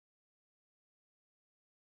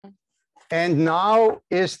And now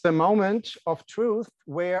is the moment of truth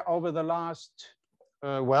where over the last,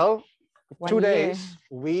 well, 2 days,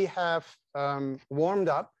 we have warmed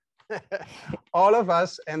up, all of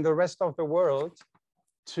us and the rest of the world,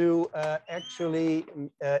 to actually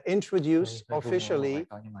introduce officially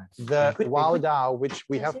the WowDAO, which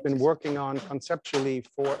we have been working on conceptually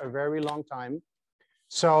for a very long time.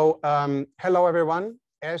 So hello, everyone.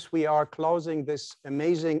 As we are closing this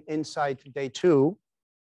amazing Insight Day 2,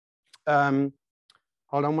 hold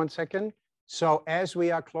on one second. So as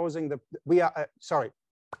we are closing we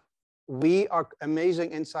are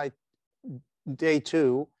Amazing Insight Day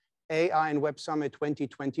 2, AI and Web Summit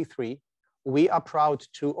 2023. We are proud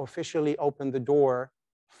to officially open the door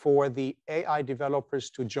for the AI developers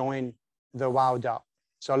to join the WowDAO.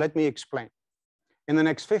 So let me explain. In the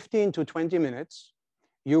next 15 to 20 minutes,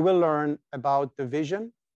 you will learn about the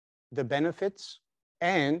vision, the benefits,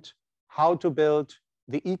 and how to build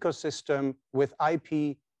the ecosystem with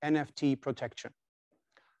IP NFT protection.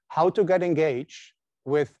 How to get engaged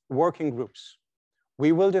with working groups.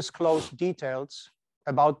 We will disclose details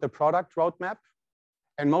about the product roadmap,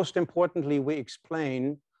 and most importantly, we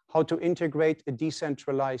explain how to integrate a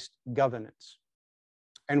decentralized governance.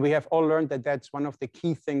 And we have all learned that that's one of the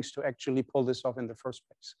key things to actually pull this off in the first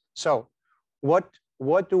place. So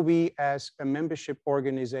what do we as a membership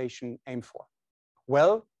organization aim for?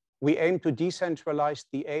 Well, we aim to decentralize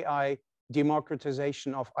the AI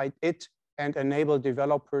democratization of it and enable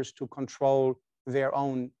developers to control their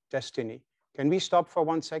own destiny. Can we stop for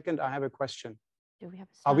 1 second? I have a question. Do we have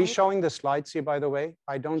a slide? Are we showing the slides here, by the way?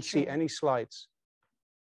 I don't see any slides.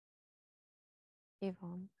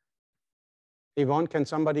 Yvonne. Yvonne, can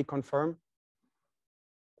somebody confirm?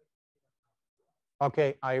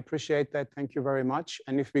 Okay, I appreciate that. Thank you very much.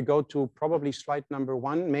 And if we go to probably slide number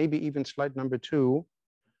 1, maybe even slide number 2.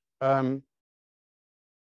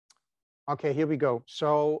 Okay, here we go.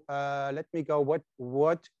 So let me go.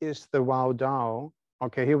 What is the WowDAO?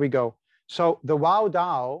 Okay, here we go. So the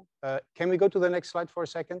WowDAO, can we go to the next slide for a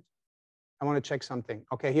second? I want to check something.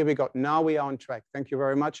 Okay, here we go. Now we are on track. Thank you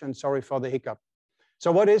very much, and sorry for the hiccup.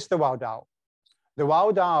 So what is the WowDAO? The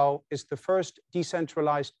WowDAO is the first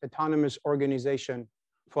decentralized autonomous organization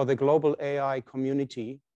for the global AI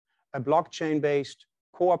community, a blockchain-based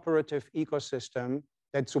cooperative ecosystem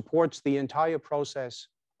that supports the entire process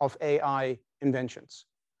of AI inventions,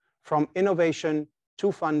 from innovation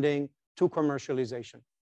to funding to commercialization.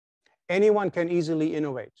 Anyone can easily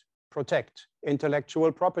innovate, protect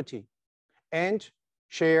intellectual property, and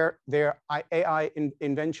share their AI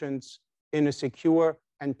inventions in a secure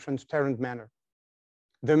and transparent manner.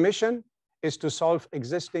 The mission is to solve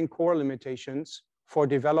existing core limitations for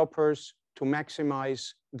developers to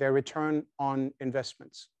maximize their return on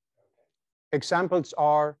investments. Examples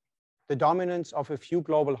are the dominance of a few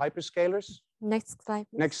global hyperscalers. Next slide,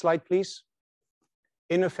 please. Next slide, please.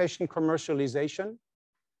 Inefficient commercialization,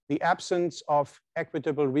 the absence of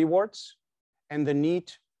equitable rewards, and the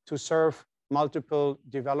need to serve multiple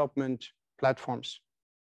development platforms.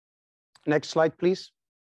 Next slide, please.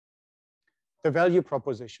 The value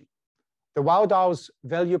proposition. The WowDAO's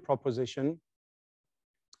value proposition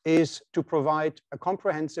is to provide a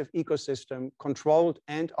comprehensive ecosystem controlled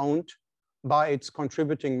and owned by its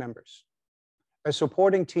contributing members, a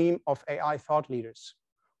supporting team of AI thought leaders,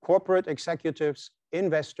 corporate executives,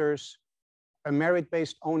 investors, a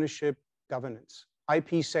merit-based ownership governance,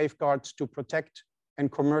 IP safeguards to protect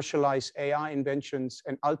and commercialize AI inventions,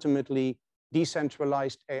 and ultimately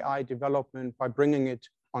decentralized AI development by bringing it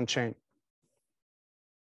on chain.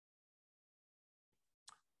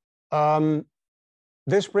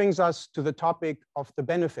 This brings us to the topic of the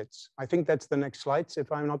benefits. I think that's the next slides,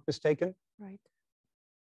 if I'm not mistaken. Right.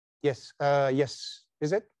 Yes, yes,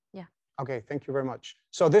 is it? Yeah. Okay, thank you very much.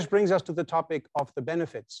 So this brings us to the topic of the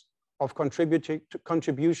benefits of contribution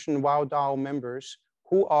WowDAO members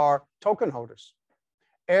who are token holders.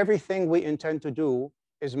 Everything we intend to do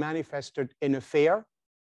is manifested in a fair,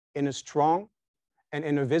 in a strong, and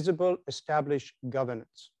in a visible established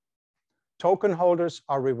governance. Token holders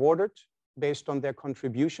are rewarded based on their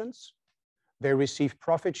contributions. They receive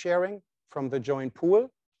profit sharing from the joint pool,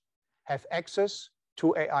 have access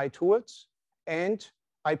to AI tools and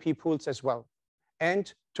IP pools as well,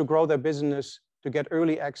 and to grow their business to get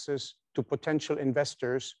early access to potential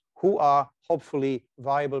investors who are hopefully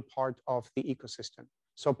viable part of the ecosystem.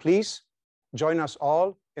 So please join us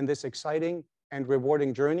all in this exciting and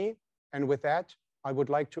rewarding journey. And with that, I would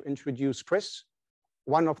like to introduce Chris,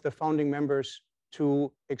 one of the founding members,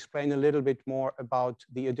 to explain a little bit more about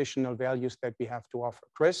the additional values that we have to offer.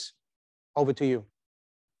 Chris, over to you.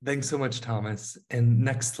 Thanks so much, Thomas. And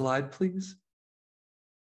next slide, please.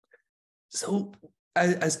 So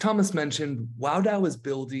as Thomas mentioned, WowDAO is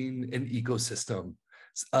building an ecosystem.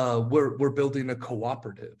 We're building a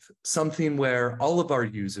cooperative, something where all of our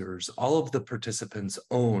users, all of the participants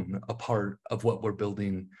own a part of what we're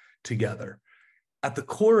building together. At the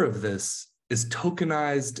core of this is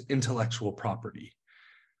tokenized intellectual property.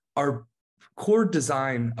 Our core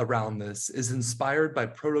design around this is inspired by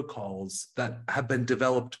protocols that have been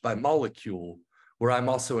developed by Molecule, where I'm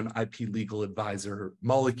also an IP legal advisor.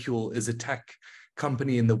 Molecule is a tech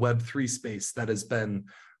company in the Web3 space that has been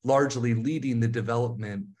largely leading the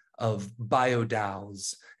development of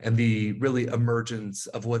WowDAOs and the really emergence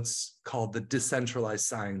of what's called the decentralized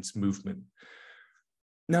science movement.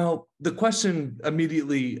 Now, the question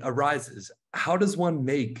immediately arises, how does one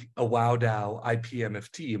make a WowDAO IP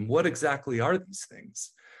NFT, and what exactly are these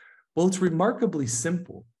things? Well, it's remarkably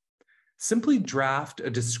simple. Simply draft a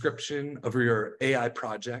description of your AI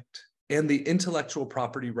project and the intellectual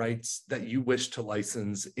property rights that you wish to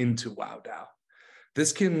license into WowDAO.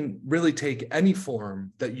 This can really take any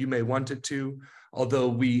form that you may want it to, although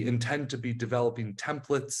we intend to be developing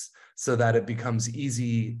templates so that it becomes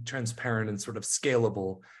easy, transparent, and sort of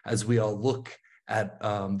scalable as we all look at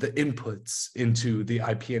the inputs into the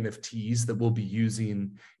IP-NFTs that we'll be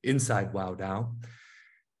using inside WowDAO.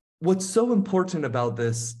 What's so important about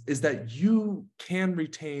this is that you can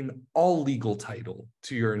retain all legal title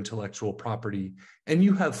to your intellectual property, and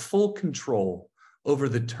you have full control over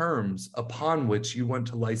the terms upon which you want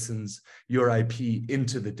to license your IP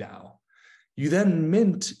into the DAO. You then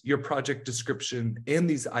mint your project description and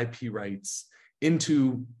these IP rights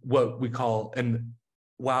into what we call an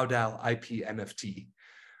WowDAO IP NFT.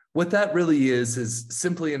 What that really is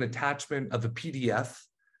simply an attachment of a PDF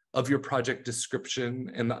of your project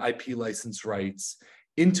description and the IP license rights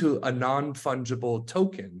into a non-fungible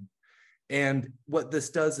token. And what this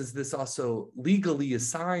does is this also legally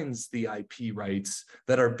assigns the IP rights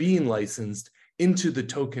that are being licensed into the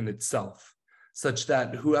token itself, such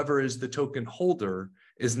that whoever is the token holder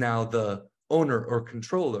is now the owner or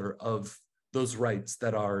controller of those rights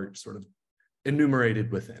that are sort of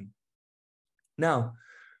enumerated within. Now,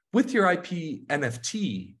 with your IP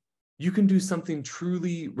NFT, you can do something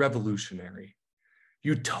truly revolutionary.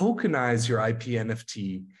 You tokenize your IP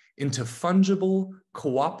NFT into fungible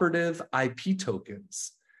cooperative IP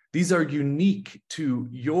tokens. These are unique to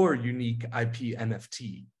your unique IP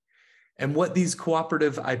NFT. And what these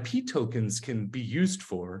cooperative IP tokens can be used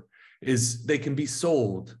for is they can be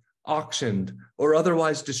sold, auctioned, or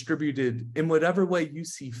otherwise distributed in whatever way you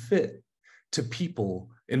see fit to people,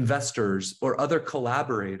 investors, or other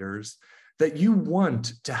collaborators that you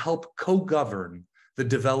want to help co-govern the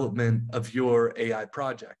development of your AI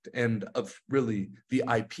project and of really the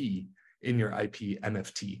IP in your IP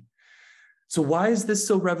NFT. So why is this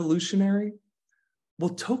so revolutionary? Well,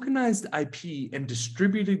 tokenized IP and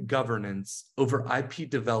distributed governance over IP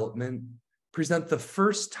development present the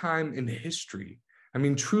first time in history, I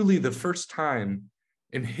mean, truly the first time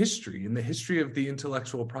in history, in the history of the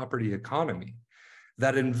intellectual property economy,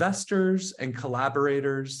 that investors and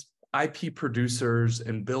collaborators, IP producers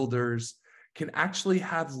and builders can actually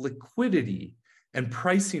have liquidity and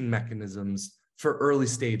pricing mechanisms for early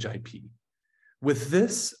stage IP. With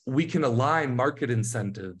this, we can align market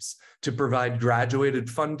incentives to provide graduated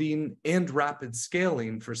funding and rapid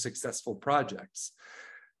scaling for successful projects.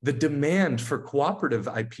 The demand for cooperative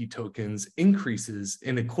IP tokens increases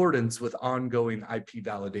in accordance with ongoing IP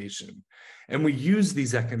validation. And we use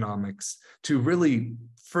these economics to really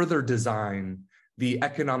further design the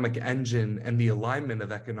economic engine and the alignment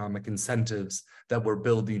of economic incentives that we're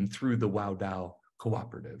building through the WowDAO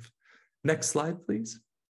cooperative. Next slide, please.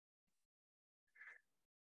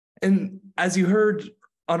 And as you heard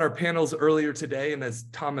on our panels earlier today, and as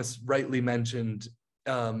Thomas rightly mentioned,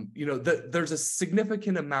 there's a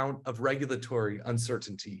significant amount of regulatory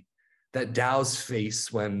uncertainty that DAOs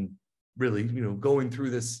face when really, going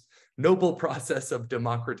through this noble process of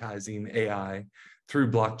democratizing AI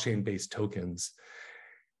through blockchain-based tokens.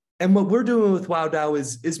 And what we're doing with WowDAO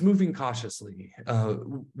is moving cautiously.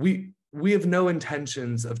 We have no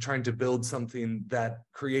intentions of trying to build something that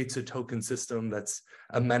creates a token system that's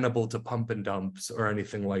amenable to pump and dumps or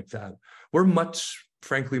anything like that. We're much,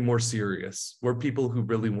 frankly, more serious. We're people who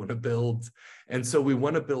really want to build. And so we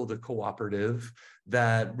want to build a cooperative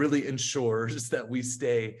that really ensures that we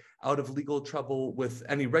stay out of legal trouble with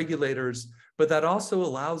any regulators, but that also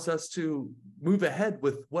allows us to move ahead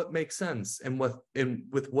with what makes sense and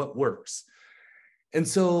with what works. And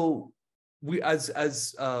so we,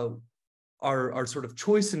 our sort of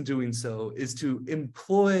choice in doing so is to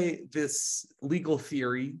employ this legal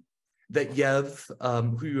theory that Yev,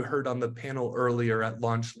 who you heard on the panel earlier at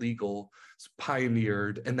Launch Legal,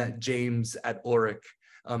 pioneered, and that James at Oric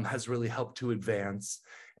has really helped to advance.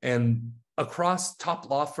 And across top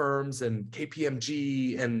law firms and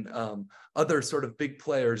KPMG and other sort of big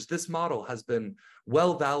players, this model has been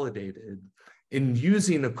well validated in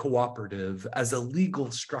using a cooperative as a legal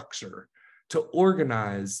structure to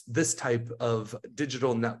organize this type of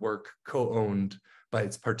digital network co-owned by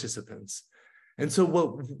its participants. And so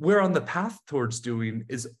what we're on the path towards doing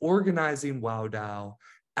is organizing WowDAO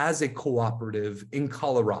as a cooperative in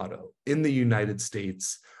Colorado, in the United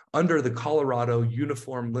States, under the Colorado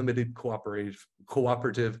Uniform Limited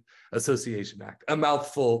Cooperative Association Act. A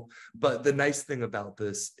mouthful, but the nice thing about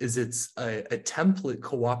this is it's a template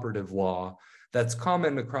cooperative law that's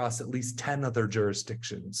common across at least 10 other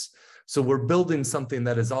jurisdictions. So we're building something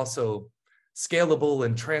that is also scalable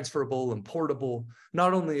and transferable and portable,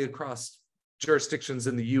 not only across jurisdictions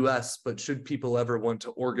in the US, but should people ever want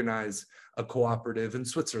to organize a cooperative in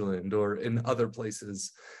Switzerland or in other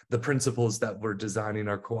places, the principles that we're designing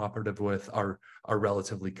our cooperative with are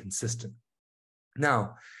relatively consistent.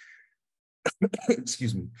 Now,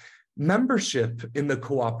 excuse me, membership in the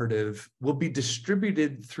cooperative will be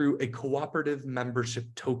distributed through a cooperative membership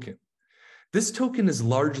token. This token is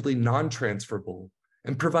largely non-transferable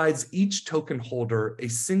and provides each token holder a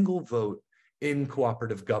single vote in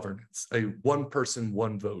cooperative governance, a one person,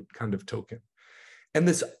 one vote kind of token. And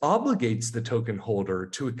this obligates the token holder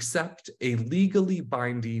to accept a legally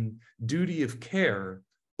binding duty of care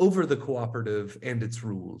over the cooperative and its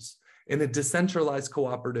rules. In a decentralized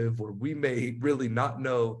cooperative where we may really not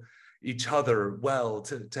know each other well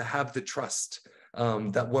to have the trust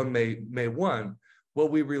that one may want,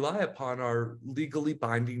 what we rely upon are legally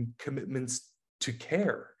binding commitments to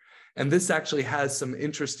care. And this actually has some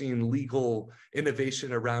interesting legal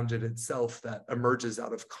innovation around it itself that emerges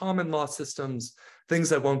out of common law systems,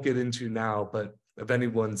 things I won't get into now, but if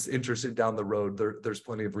anyone's interested down the road, there's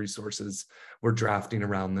plenty of resources we're drafting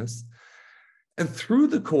around this. And through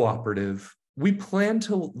the cooperative, we plan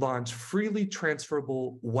to launch freely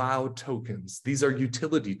transferable WOW tokens. These are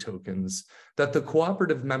utility tokens that the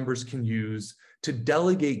cooperative members can use to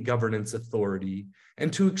delegate governance authority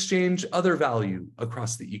and to exchange other value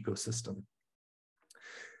across the ecosystem.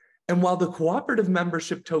 And while the cooperative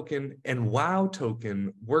membership token and WOW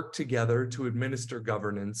token work together to administer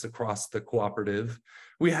governance across the cooperative,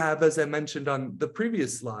 we have, as I mentioned on the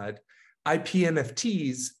previous slide,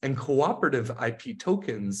 IP-NFTs and cooperative IP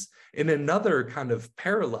tokens in another kind of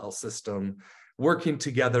parallel system working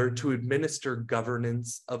together to administer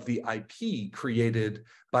governance of the IP created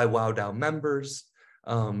by WowDAO members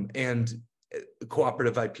and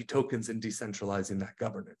cooperative IP tokens and decentralizing that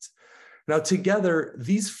governance. Now, together,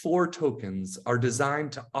 these four tokens are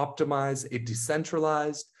designed to optimize a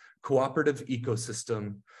decentralized cooperative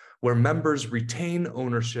ecosystem where members retain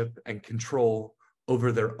ownership and control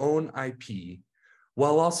over their own IP,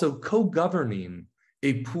 while also co-governing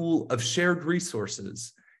a pool of shared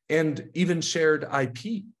resources and even shared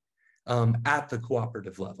IP at the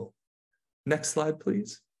cooperative level. Next slide,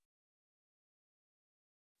 please.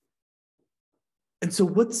 And so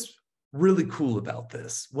what's really cool about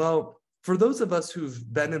this? Well, for those of us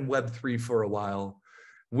who've been in Web3 for a while,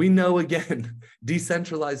 we know, again,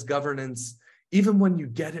 decentralized governance, even when you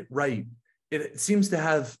get it right, it seems to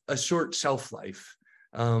have a short shelf life.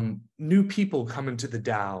 New people come into the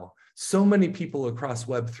DAO. So many people across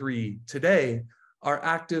Web3 today are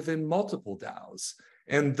active in multiple DAOs.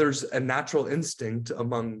 And there's a natural instinct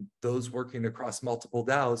among those working across multiple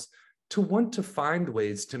DAOs to want to find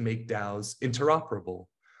ways to make DAOs interoperable.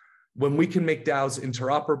 When we can make DAOs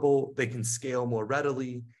interoperable, they can scale more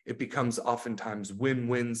readily. It becomes oftentimes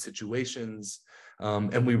win-win situations.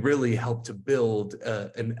 And we really help to build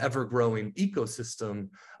an ever-growing ecosystem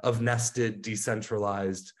of nested,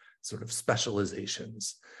 decentralized sort of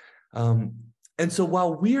specializations. And so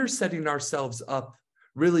while we are setting ourselves up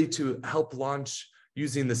really to help launch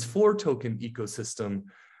using this 4-token ecosystem,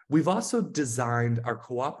 we've also designed our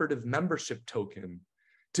cooperative membership token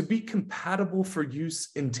to be compatible for use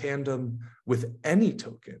in tandem with any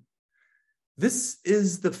token. This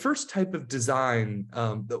is the first type of design,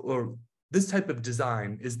 this type of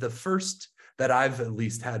design is the first that I've at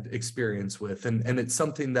least had experience with. And it's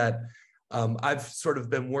something that I've sort of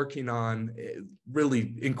been working on,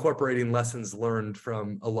 really incorporating lessons learned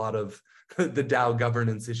from a lot of the DAO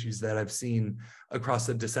governance issues that I've seen across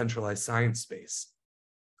the decentralized science space.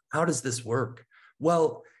 How does this work?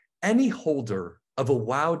 Well, any holder of a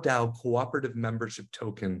WowDAO cooperative membership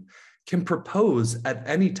token can propose at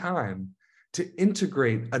any time to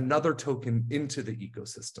integrate another token into the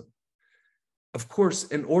ecosystem. Of course,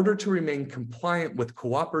 in order to remain compliant with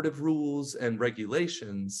cooperative rules and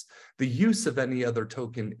regulations, the use of any other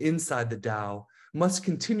token inside the DAO must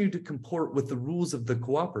continue to comport with the rules of the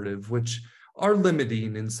cooperative, which are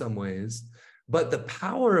limiting in some ways, but the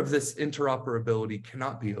power of this interoperability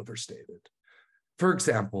cannot be overstated. For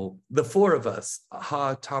example, the four of us,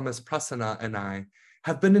 Aha, Thomas, Prasanna, and I,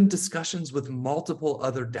 have been in discussions with multiple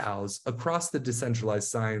other DAOs across the decentralized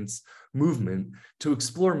science movement to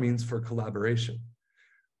explore means for collaboration.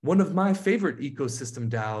 One of my favorite ecosystem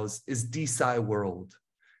DAOs is 𝐸𝐸.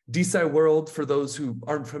 𝐸𝐸, for those who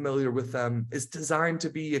aren't familiar with them, is designed to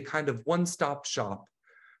be a kind of one-stop shop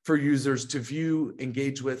for users to view,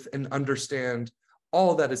 engage with, and understand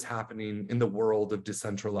all that is happening in the world of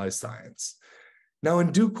decentralized science. Now,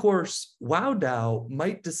 in due course, WowDAO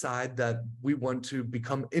might decide that we want to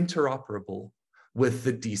become interoperable with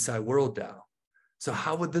the 𝐸𝐸 DAO. So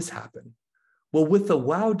how would this happen? Well, with the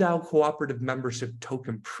WowDAO cooperative membership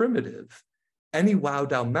token primitive, any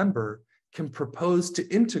WowDAO member can propose to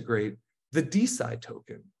integrate the 𝐸𝐸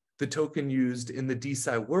token, the token used in the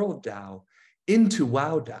𝐸𝐸 DAO, into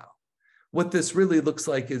WowDAO. What this really looks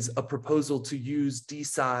like is a proposal to use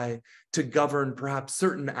𝐸𝐸 to govern perhaps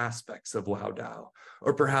certain aspects of WowDAO,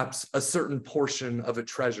 or perhaps a certain portion of a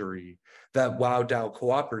treasury that WowDAO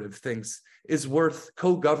cooperative thinks is worth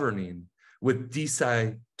co-governing with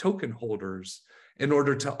𝐸𝐸 token holders in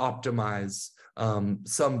order to optimize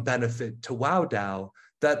some benefit to WowDAO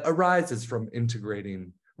that arises from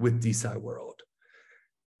integrating with 𝐸𝐸.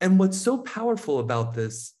 And what's so powerful about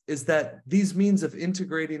this is that these means of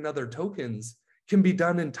integrating other tokens can be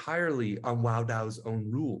done entirely on WowDAO's own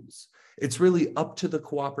rules. It's really up to the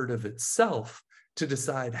cooperative itself to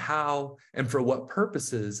decide how and for what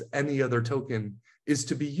purposes any other token is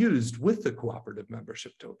to be used with the cooperative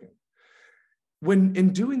membership token. When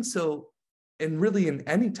in doing so, and really in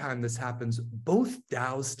any time this happens, both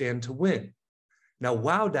DAOs stand to win. Now,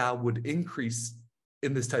 WowDAO would increase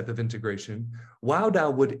in this type of integration,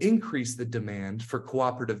 WowDAO would increase the demand for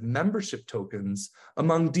cooperative membership tokens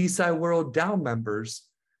among 𝐸𝐸 DAO members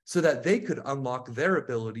so that they could unlock their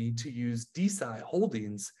ability to use 𝐸𝐸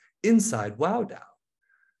holdings inside WowDAO.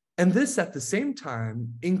 And this at the same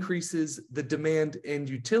time increases the demand and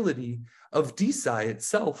utility of 𝐸𝐸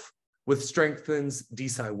itself, which strengthens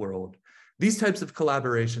𝐸𝐸. These types of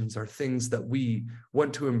collaborations are things that we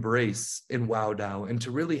want to embrace in WowDAO and to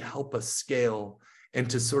really help us scale and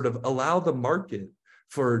to sort of allow the market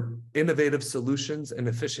for innovative solutions and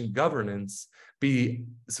efficient governance be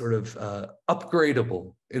sort of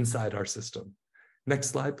upgradable inside our system. Next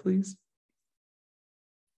slide, please.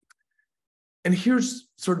 And here's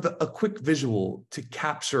sort of a quick visual to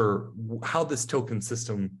capture how this token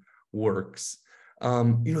system works.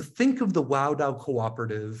 Think of the WowDAO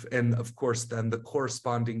cooperative and of course then the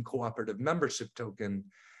corresponding cooperative membership token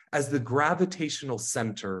as the gravitational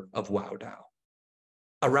center of WowDAO.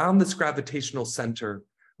 Around this gravitational center,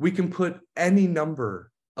 we can put any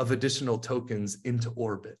number of additional tokens into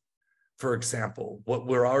orbit. For example, what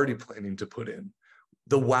we're already planning to put in,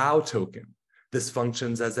 the WOW token. This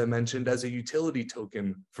functions, as I mentioned, as a utility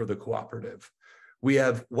token for the cooperative. We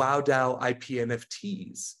have WowDAO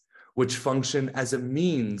IP-NFTs, which function as a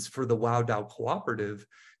means for the WowDAO cooperative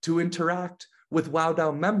to interact with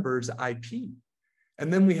WowDAO members' IP.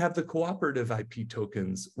 And then we have the cooperative IP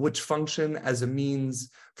tokens, which function as a means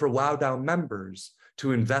for WowDAO members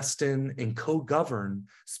to invest in and co-govern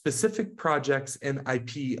specific projects and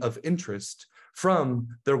IP of interest from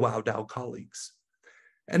their WowDAO colleagues.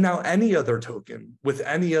 And now any other token with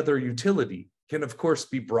any other utility can, of course,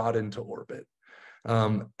 be brought into orbit.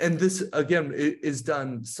 And this, again, is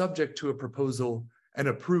done subject to a proposal and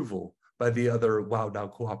approval by the other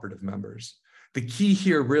WowDAO cooperative members. The key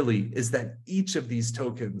here really is that each of these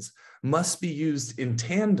tokens must be used in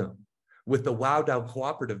tandem with the WowDAO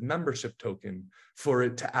cooperative membership token for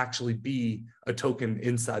it to actually be a token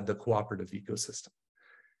inside the cooperative ecosystem.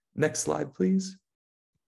 Next slide, please.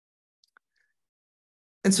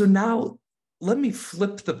 And so now let me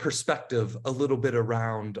flip the perspective a little bit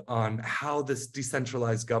around on how this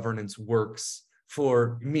decentralized governance works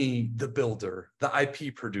for me, the builder, the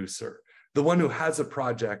IP producer, the one who has a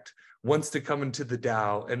project, wants to come into the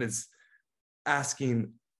DAO and is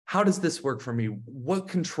asking, how does this work for me? What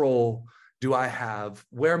control do I have?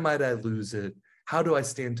 Where might I lose it? How do I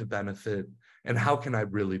stand to benefit? And how can I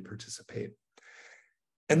really participate?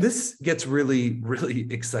 And this gets really,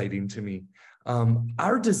 really exciting to me.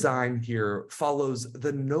 Our design here follows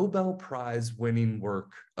the Nobel Prize winning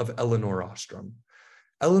work of Elinor Ostrom.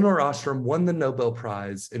 Elinor Ostrom won the Nobel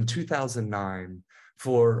Prize in 2009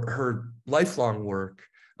 for her lifelong work,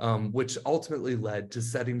 which ultimately led to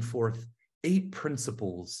setting forth 8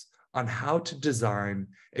 principles on how to design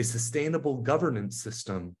a sustainable governance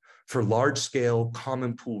system for large-scale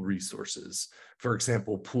common pool resources, for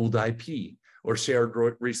example, pooled IP or shared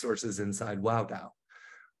resources inside WowDAO.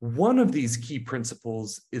 One of these key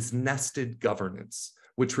principles is nested governance,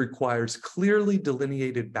 which requires clearly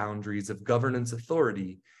delineated boundaries of governance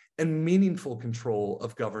authority and meaningful control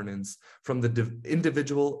of governance from the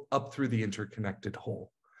individual up through the interconnected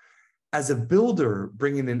whole. As a builder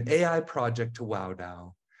bringing an AI project to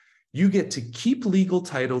WowDAO, you get to keep legal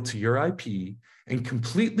title to your IP and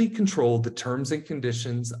completely control the terms and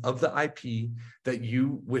conditions of the IP that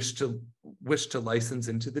you wish to license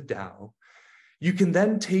into the DAO. You can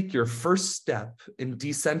then take your first step in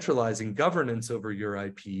decentralizing governance over your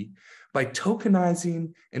IP by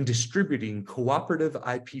tokenizing and distributing cooperative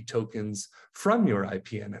IP tokens from your IP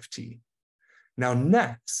NFT. Now,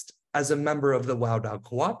 next, as a member of the WowDAO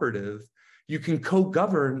cooperative, you can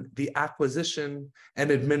co-govern the acquisition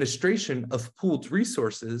and administration of pooled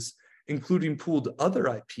resources, including pooled other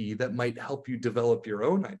IP that might help you develop your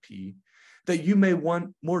own IP, that you may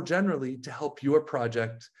want more generally to help your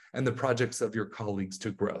project and the projects of your colleagues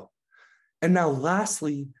to grow. And now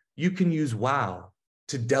lastly, you can use WOW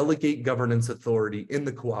to delegate governance authority in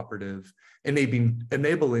the cooperative,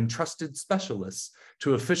 enabling trusted specialists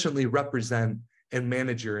to efficiently represent and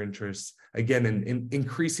manage your interests, again, in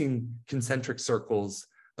increasing concentric circles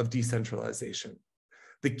of decentralization.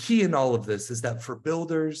 The key in all of this is that for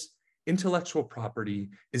builders, intellectual property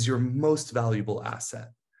is your most valuable asset.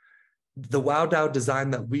 The WowDAO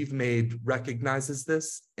design that we've made recognizes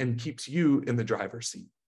this and keeps you in the driver's seat.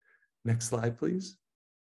 Next slide, please.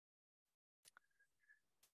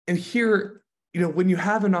 And here, when you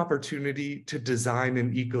have an opportunity to design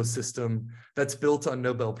an ecosystem that's built on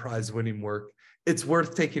Nobel Prize winning work, it's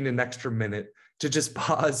worth taking an extra minute to just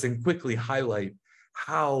pause and quickly highlight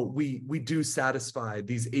how we do satisfy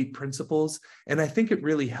these 8 principles. And I think it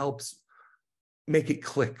really helps make it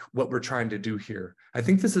click what we're trying to do here. I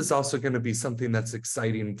think this is also going to be something that's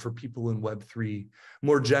exciting for people in Web3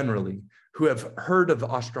 more generally who have heard of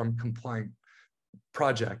Ostrom compliant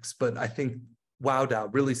projects, but I think WowDAO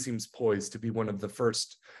really seems poised to be one of the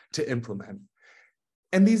first to implement.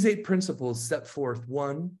 And these 8 principles set forth,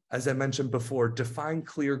 1, as I mentioned before, define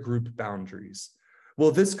clear group boundaries.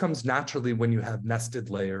 Well, this comes naturally when you have nested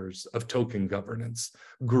layers of token governance.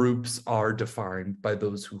 Groups are defined by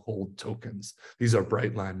those who hold tokens. These are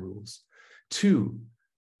bright line rules. 2,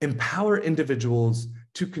 empower individuals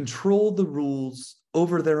to control the rules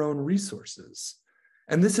over their own resources.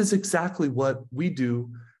 And this is exactly what we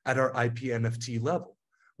do at our IP-NFT level.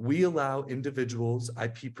 We allow individuals,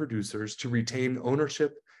 IP producers, to retain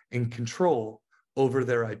ownership and control over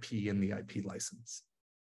their IP in the IP license.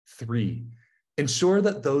 3, ensure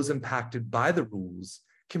that those impacted by the rules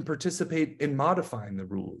can participate in modifying the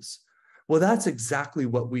rules. Well, that's exactly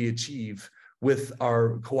what we achieve with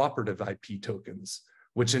our cooperative IP tokens,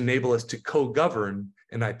 which enable us to co-govern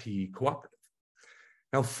an IP cooperative.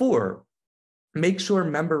 Now, 4, make sure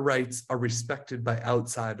member rights are respected by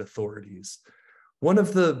outside authorities. One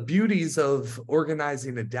of the beauties of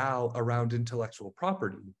organizing a DAO around intellectual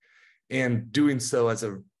property and doing so as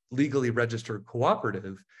a legally registered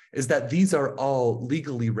cooperative is that these are all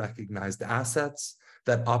legally recognized assets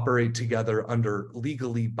that operate together under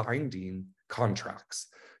legally binding contracts.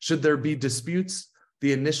 Should there be disputes,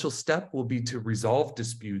 the initial step will be to resolve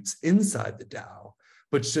disputes inside the DAO,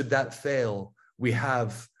 but should that fail, we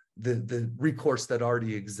have the recourse that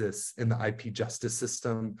already exists in the IP justice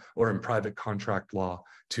system or in private contract law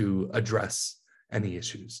to address any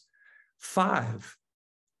issues. 5,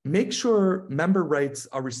 make sure member rights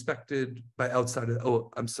are respected by outside of,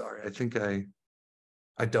 oh, I'm sorry, I think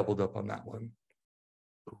I doubled up on that one.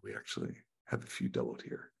 Oh, we actually have a few doubled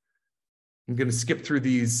here. I'm going to skip through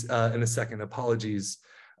these in a second, apologies.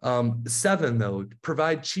 7, though,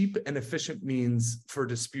 provide cheap and efficient means for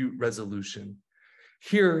dispute resolution.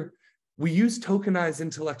 Here, we use tokenized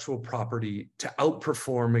intellectual property to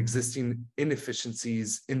outperform existing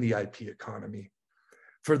inefficiencies in the IP economy.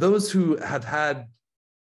 For those who have had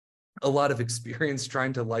a lot of experience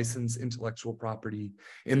trying to license intellectual property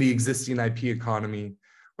in the existing IP economy,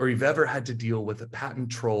 or you've ever had to deal with a patent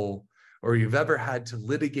troll, or you've ever had to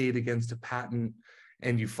litigate against a patent,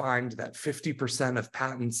 and you find that 50% of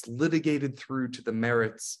patents litigated through to the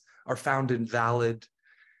merits are found invalid,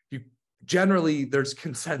 generally, there's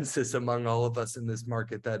consensus among all of us in this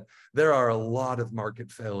market that there are a lot of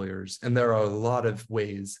market failures and there are a lot of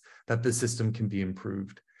ways that the system can be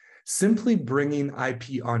improved. Simply bringing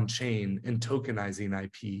IP on chain and tokenizing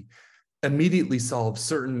IP immediately solve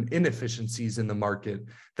certain inefficiencies in the market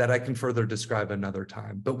that I can further describe another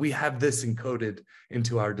time. But we have this encoded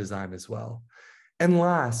into our design as well. And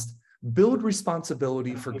last, build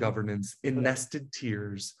responsibility for governance in nested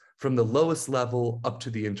tiers from the lowest level up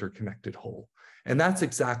to the interconnected whole. And that's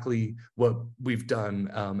exactly what we've done,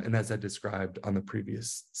 and as I described on the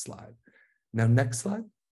previous slide. Now, next slide.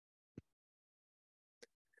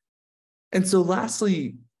 And so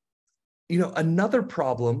lastly, another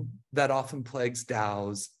problem that often plagues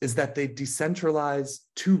DAOs is that they decentralize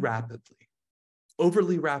too rapidly.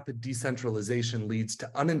 Overly rapid decentralization leads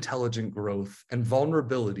to unintelligent growth and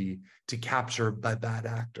vulnerability to capture by bad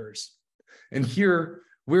actors. And here,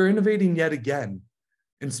 we're innovating yet again.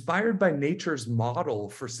 Inspired by nature's model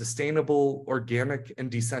for sustainable, organic,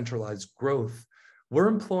 and decentralized growth, we're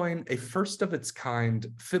employing a first-of-its-kind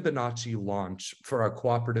Fibonacci launch for our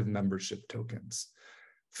cooperative membership tokens.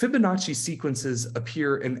 Fibonacci sequences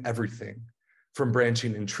appear in everything, from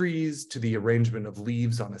branching in trees to the arrangement of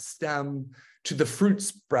leaves on a stem, to the fruit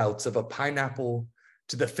sprouts of a pineapple,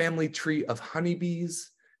 to the family tree of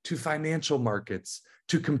honeybees, to financial markets,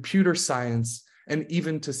 to computer science, and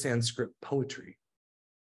even to Sanskrit poetry.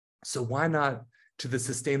 So why not to the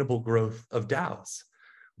sustainable growth of DAOs?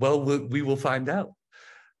 Well, we will find out.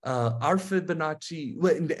 Our Fibonacci,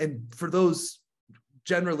 and for those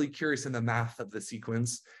generally curious in the math of the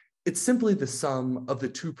sequence, it's simply the sum of the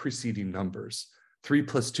two preceding numbers. 3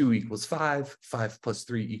 plus 2 equals 5, 5 plus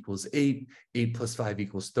 3 equals 8, 8 plus 5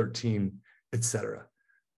 equals 13, etc.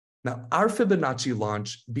 Now, our Fibonacci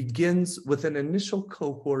launch begins with an initial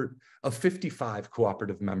cohort of 55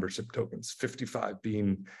 cooperative membership tokens, 55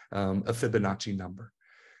 being a Fibonacci number.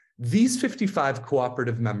 These 55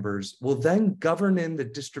 cooperative members will then govern in the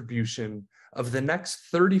distribution of the next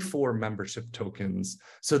 34 membership tokens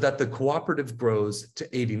so that the cooperative grows to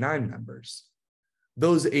 89 members.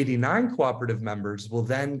 Those 89 cooperative members will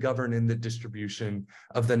then govern in the distribution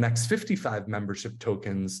of the next 55 membership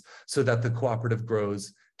tokens so that the cooperative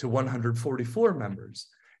grows to 144 members,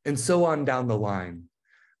 and so on down the line.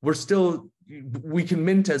 We can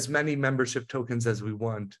mint as many membership tokens as we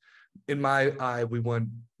want. In my eye, we want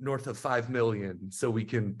north of 5 million so we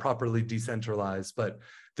can properly decentralize, but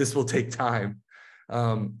this will take time.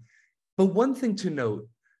 But one thing to note,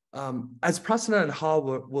 as Prasanna and Ha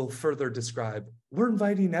will further describe, we're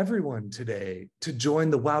inviting everyone today to join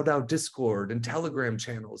the WowDAO Discord and Telegram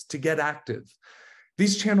channels to get active.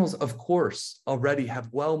 These channels, of course, already have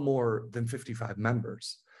well more than 55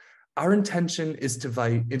 members. Our intention is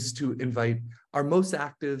to invite our most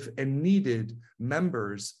active and needed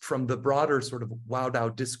members from the broader sort of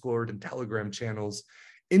WowDAO Discord and Telegram channels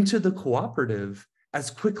into the cooperative as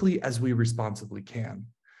quickly as we responsibly can.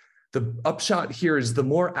 The upshot here is the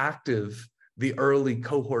more active the early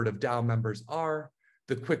cohort of DAO members are,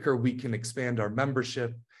 the quicker we can expand our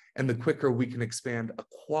membership, and the quicker we can expand a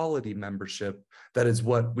quality membership that is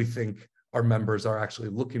what we think our members are actually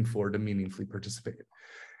looking for to meaningfully participate.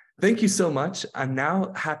 Thank you so much. I'm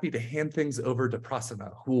now happy to hand things over to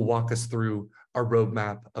Prasanna, who will walk us through our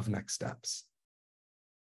roadmap of next steps.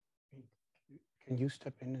 Can you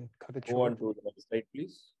step in and cut it Go short? on to the next slide,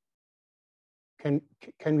 please. Can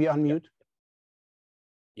we unmute?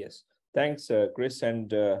 Yes, thanks, Chris.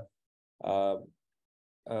 And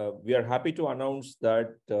we are happy to announce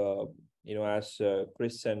that, as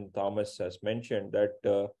Chris and Thomas has mentioned,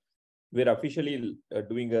 that we're officially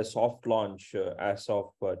doing a soft launch as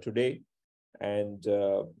of today. And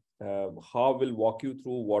Ha will walk you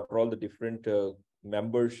through what are all the different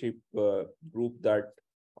membership group that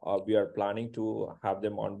we are planning to have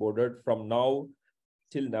them onboarded. From now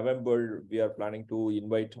till November, we are planning to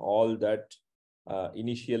invite all that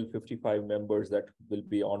initial 55 members that will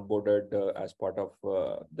be onboarded as part of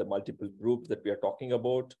the multiple groups that we are talking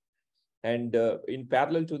about. And in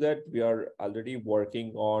parallel to that, we are already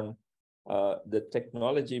working on the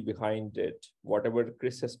technology behind it. Whatever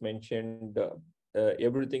Chris has mentioned,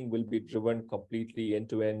 everything will be driven completely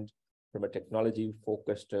end-to-end from a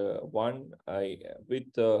technology-focused one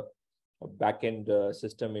with a back-end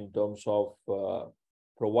system in terms of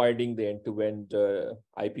providing the end-to-end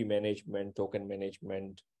IP management, token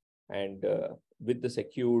management, and with the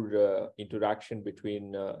secure interaction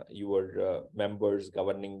between your members,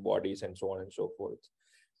 governing bodies, and so on and so forth.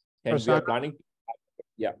 And we are planning,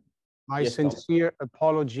 yeah. My sincere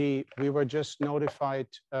apology. We were just notified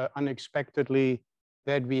unexpectedly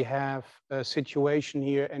that we have a situation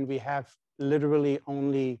here and we have literally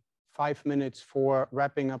only 5 minutes for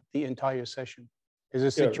wrapping up the entire session. There's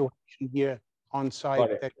a situation here on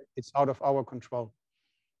site that it's out of our control.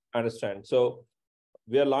 I understand. So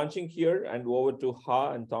we are launching here, and over to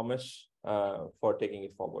Ha and Thomas for taking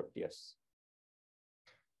it forward. Yes.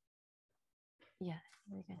 Yeah,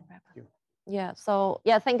 we can wrap up. Yeah, so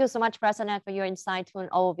yeah, thank you so much, Prasanna, for your insightful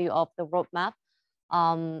overview of the roadmap.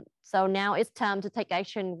 So now it's time to take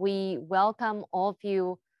action. We welcome all of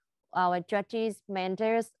you, our judges,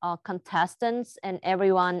 mentors, contestants, and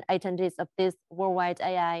everyone attendees of this Worldwide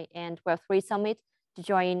AI and Web3 Summit to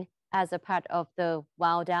join as a part of the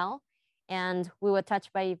WowDAO. And we will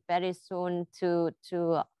touch base very soon to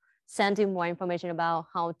send you more information about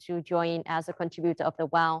how to join as a contributor of the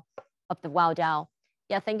WowDAO.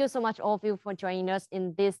 Yeah, thank you so much, all of you, for joining us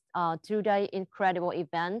in this two-day incredible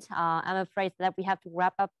event. I'm afraid that we have to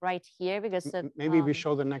wrap up right here because maybe we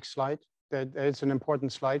show the next slide. That it's an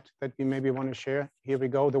important slide that we maybe want to share. Here we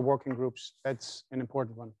go, the working groups. That's an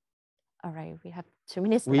important one. All right, we have 2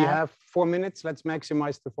 minutes We left. have 4 minutes. Let's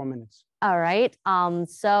maximize the 4 minutes. All right.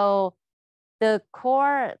 So the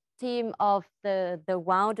core team of the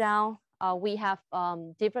WowDAO, we have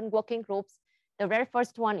different working groups. The very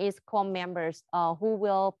first one is core members who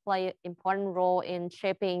will play an important role in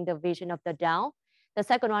shaping the vision of the DAO. The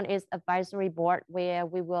second one is advisory board, where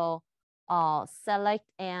we will select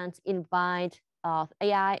and invite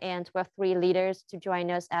AI and Web3 leaders to join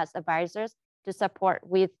us as advisors to support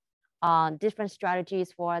with different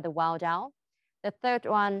strategies for the WowDAO. The third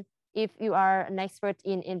one, if you are an expert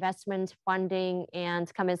in investment, funding,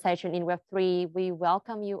 and compensation in Web3, we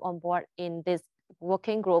welcome you on board in this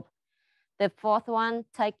working group. The fourth one,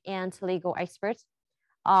 tech and legal experts.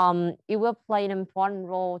 It will play an important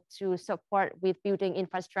role to support with building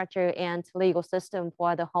infrastructure and legal system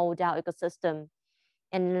for the whole DAO ecosystem.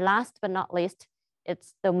 And last but not least,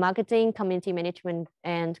 it's the marketing, community management,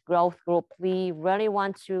 and growth group. We really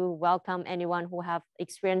want to welcome anyone who have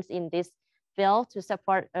experience in this field to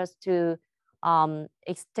support us to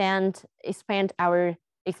expand our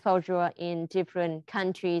exposure in different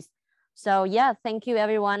countries. So yeah, thank you,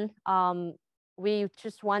 everyone. We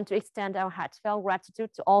just want to extend our heartfelt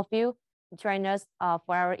gratitude to all of you to join us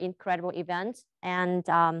for our incredible event. And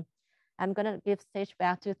I'm going to give stage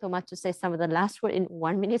back to Thomas to say some of the last word in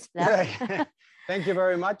 1 minute left. Thank you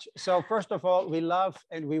very much. So first of all, we love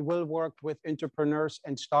and we will work with entrepreneurs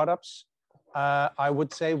and startups. I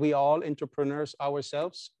would say we are all entrepreneurs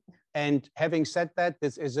ourselves. And having said that,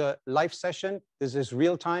 this is a live session. This is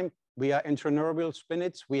real time. We are entrepreneurial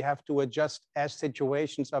spirits. We have to adjust as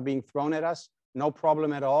situations are being thrown at us. No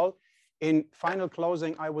problem at all. In final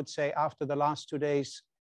closing, I would say after the last 2 days,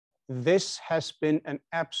 this has been an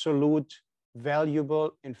absolute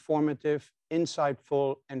valuable, informative,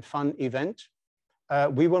 insightful, and fun event.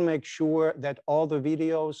 We will make sure that all the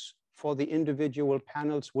videos for the individual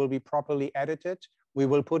panels will be properly edited. We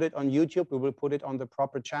will put it on YouTube. We will put it on the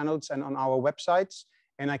proper channels and on our websites.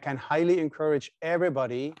 And I can highly encourage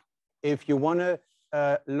everybody, if you want to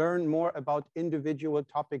learn more about individual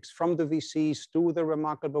topics from the VCs to the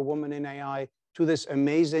remarkable woman in AI to this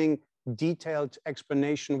amazing detailed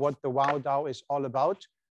explanation what the WowDAO is all about,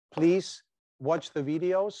 please watch the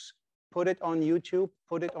videos, put it on YouTube,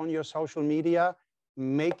 put it on your social media,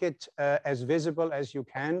 make it as visible as you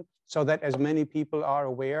can so that as many people are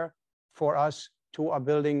aware for us to are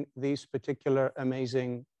building these particular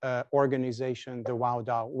amazing organization, the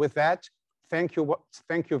WowDAO. With that, thank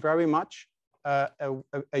you very much. A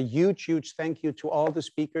huge thank you to all the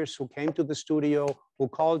speakers who came to the studio, who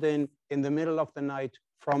called in the middle of the night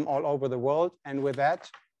from all over the world. And with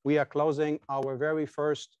that, we are closing our very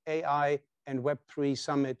first AI and Web3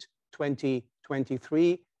 Summit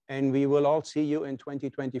 2023. And we will all see you in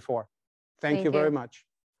 2024. Thank you very much.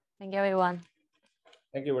 Thank you, everyone.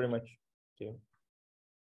 Thank you very much.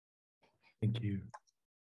 Thank you.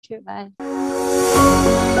 Bye.